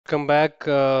welcome back.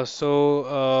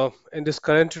 In this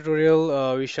current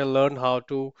tutorial, we shall learn how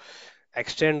to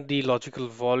extend the logical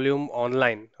volume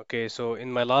online. Okay, so in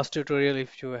my last tutorial,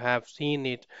 if you have seen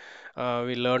it,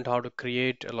 we learned how to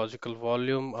create a logical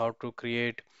volume, how to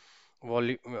create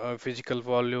volume, physical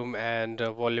volume, and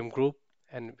volume group,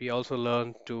 and we also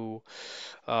learned to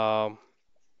um,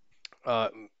 uh,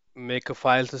 make a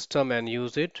file system and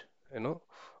use it, you know,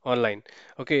 online.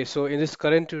 Okay, so in this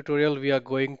current tutorial, we are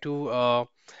going to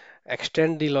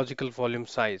extend the logical volume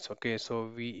size. Okay, so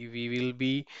we will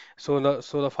be so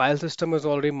the file system is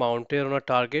already mounted on a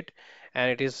target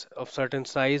and it is of certain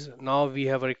size. Now we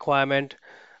have a requirement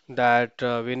that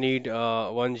we need 1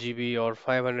 GB or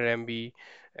 500 MB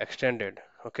extended.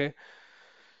 Okay,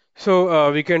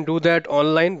 so we can do that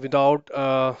online without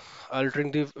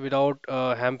altering the without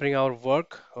hampering our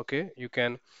work. Okay, you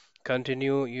can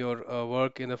continue your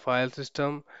work in the file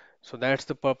system. So that's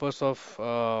the purpose of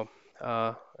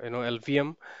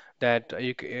LVM, that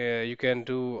you can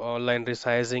do online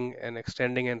resizing and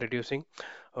extending and reducing.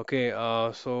 Okay,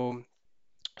 so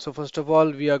first of all,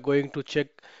 we are going to check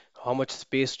how much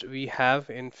space we have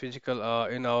in physical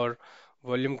in our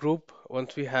volume group.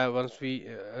 Once we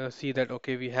see that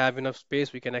okay, we have enough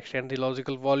space, we can extend the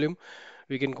logical volume.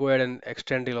 We can go ahead and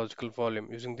extend the logical volume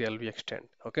using the LV extend.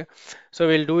 Okay, so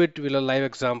we'll do it with a live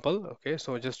example. Okay,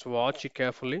 so just watch it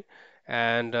carefully,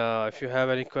 and if you have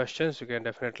any questions, you can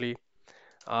definitely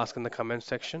ask in the comment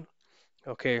section.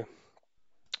 Okay,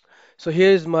 so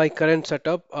here is my current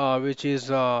setup, which is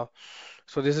so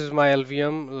this is my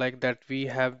LVM like that we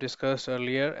have discussed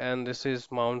earlier, and this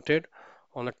is mounted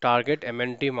on a target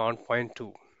MNT mount point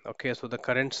 2. Okay, so the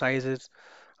current size is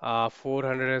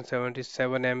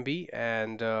 477 MB,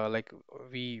 and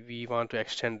we want to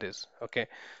extend this. Okay,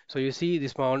 so you see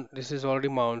this is already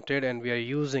mounted, and we are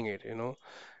using it,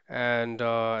 and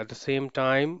at the same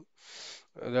time,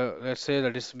 let's say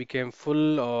that this became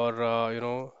full,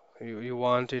 or you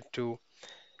want it to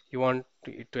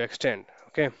extend.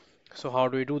 Okay, so how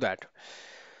do we do that?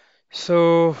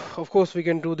 So of course we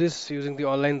can do this using the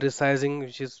online resizing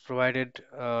which is provided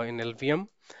in LVM.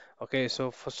 Okay, so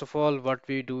first of all what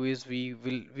we do is we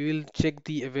will check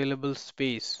the available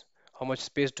space. How much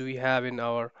space do we have in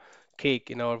our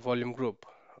cake in our volume group?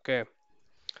 Okay,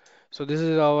 so this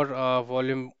is our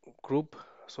volume group,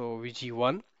 so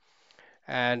VG1,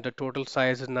 and the total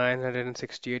size is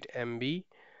 968 MB,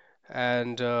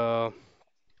 and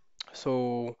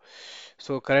so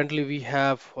so currently we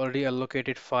have already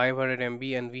allocated 500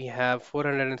 MB and we have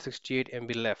 468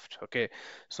 MB left. Okay,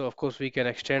 so of course we can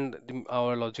extend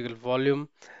our logical volume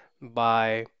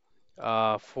by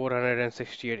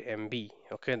 468 MB.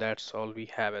 Okay, that's all we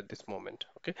have at this moment.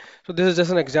 Okay, so this is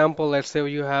just an example. Let's say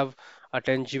you have a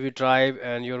 10 GB drive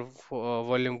and your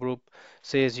volume group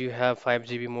says you have 5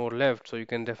 GB more left, so you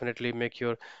can definitely make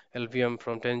your LVM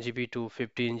from 10 GB to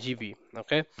 15 GB.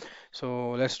 Okay,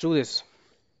 so let's do this.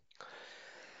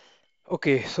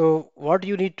 Okay, so what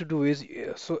you need to do is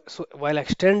so while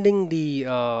extending the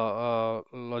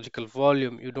logical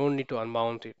volume, you don't need to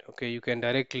unmount it. Okay, you can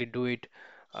directly do it,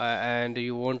 and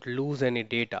you won't lose any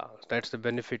data. That's the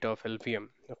benefit of LVM.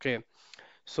 Okay,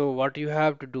 so what you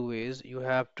have to do is you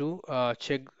have to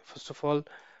check first of all,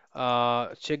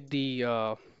 check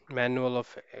the manual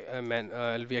of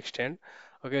LV extend.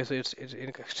 Okay, so it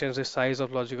extends the size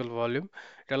of logical volume.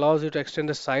 It allows you to extend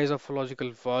the size of a logical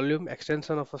volume.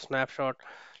 Extension of a snapshot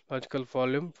logical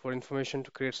volume for information to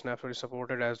create snapshot is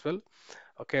supported as well.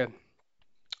 Okay,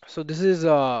 so this is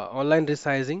online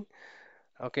resizing.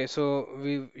 Okay, so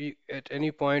we at any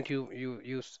point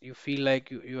you feel like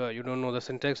you don't know the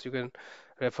syntax, you can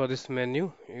refer this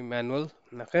manual.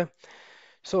 Okay,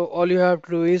 so all you have to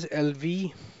do is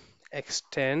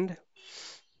extend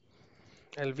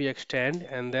lv extend,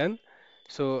 and then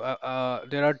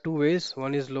there are two ways.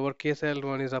 One is lowercase l,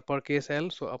 one is uppercase L.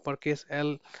 So uppercase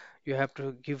L, you have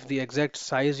to give the exact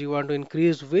size you want to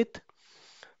increase with.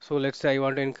 So let's say I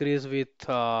want to increase with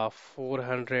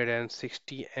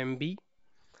 460 MB.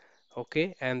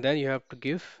 Okay, and then you have to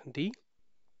give the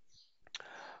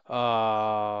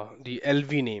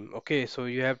LV name. Okay, so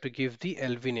you have to give the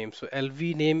LV name. So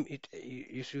LV name,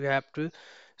 you have to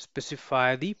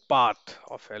specify the path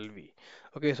of LV.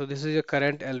 Okay, so this is your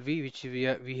current LV which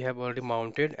we have already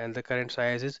mounted, and the current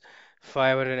size is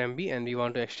 500 MB, and we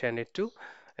want to extend it to,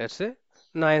 let's say,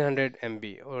 900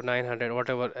 MB or 900,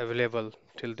 whatever available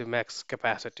till the max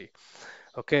capacity.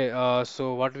 Okay,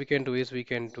 so what we can do is we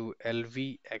can do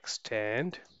LV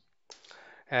extend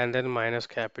and then minus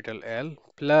capital L,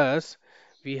 plus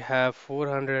we have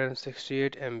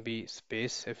 468 MB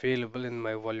space available in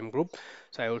my volume group.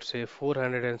 So I would say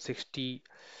 460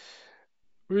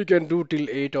 We can do till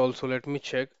 8 also. Let me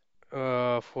check.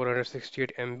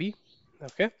 468 MB.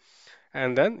 Okay.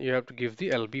 And then you have to give the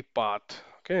LB path.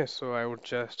 Okay. So I would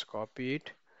just copy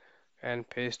it and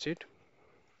paste it.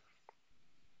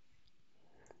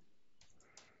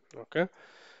 Okay.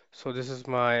 So this is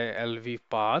my LV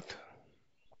path.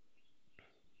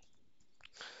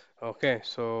 Okay,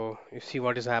 so you see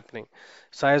what is happening.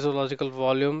 Size of logical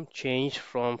volume changed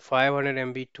from 500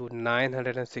 MB to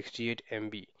 968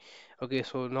 MB. Okay,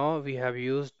 so now we have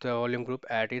used the volume group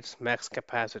at its max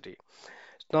capacity.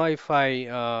 Now if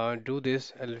I do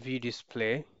this LV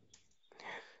display,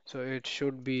 so it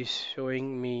should be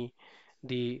showing me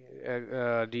the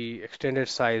extended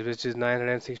size, which is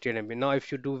 968 MB. Now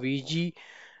if you do VG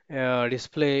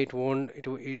display, it won't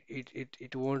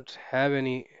have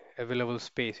any available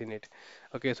space in it.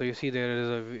 Okay, so you see there is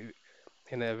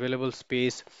an available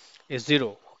space is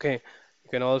 0. Okay, you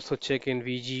can also check in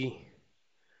VG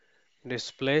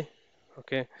display.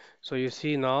 Okay, so you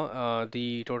see now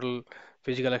the total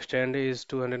physical extent is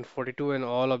 242 and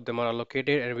all of them are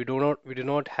allocated, and we do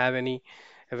not have any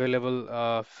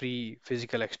available free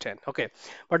physical extent. Okay,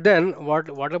 but then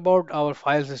what about our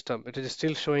file system? It is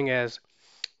still showing as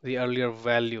the earlier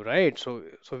value, right? So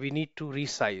we need to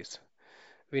resize.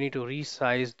 We need to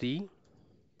resize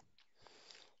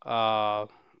uh,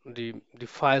 the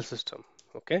file system,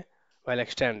 okay, while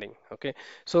extending. Okay,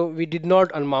 so we did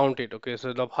not unmount it. Okay,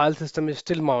 so the file system is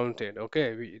still mounted.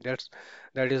 Okay,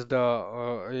 that is the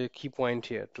a key point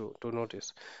here to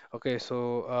notice. Okay,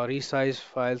 so resize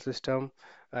file system.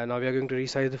 Now we are going to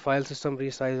resize the file system.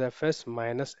 Resize fs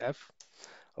minus f.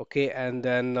 Okay, and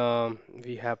then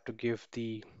we have to give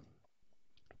the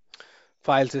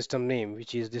file system name,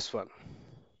 which is this one.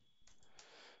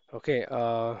 Okay,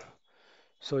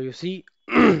 so you see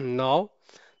now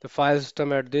the file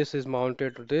system at this is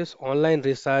mounted to this. Online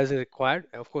resizing required.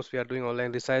 Of course, we are doing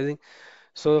online resizing.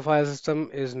 So the file system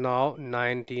is now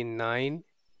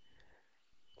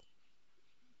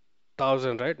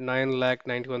 99,000, right?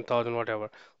 9,91,000, whatever,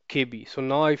 KB. So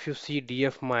now if you see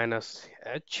df minus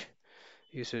h,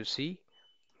 you should see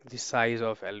the size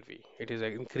of LV. It is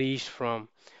increased from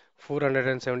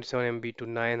 477 MB to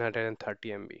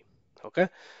 930 MB. Okay.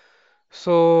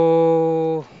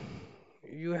 So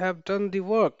you have done the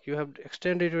work. You have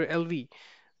extended your LV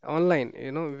online,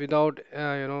 without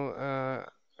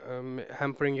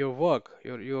hampering your work.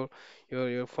 Your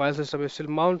file system is still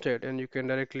mounted, and you can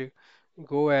directly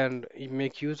go and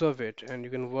make use of it, and you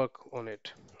can work on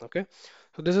it. Okay.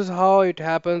 So this is how it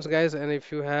happens, guys. And if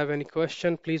you have any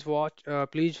question, please watch.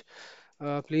 Please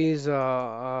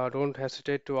don't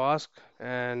hesitate to ask.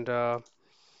 And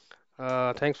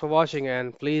thanks for watching.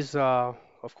 And please,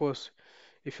 of course,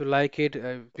 if you like it,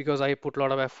 because I put a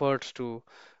lot of efforts to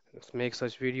make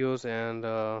such videos, and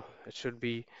it should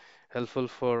be helpful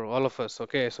for all of us.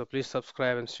 Okay, so please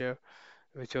subscribe and share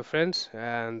with your friends,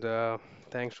 and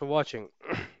thanks for watching.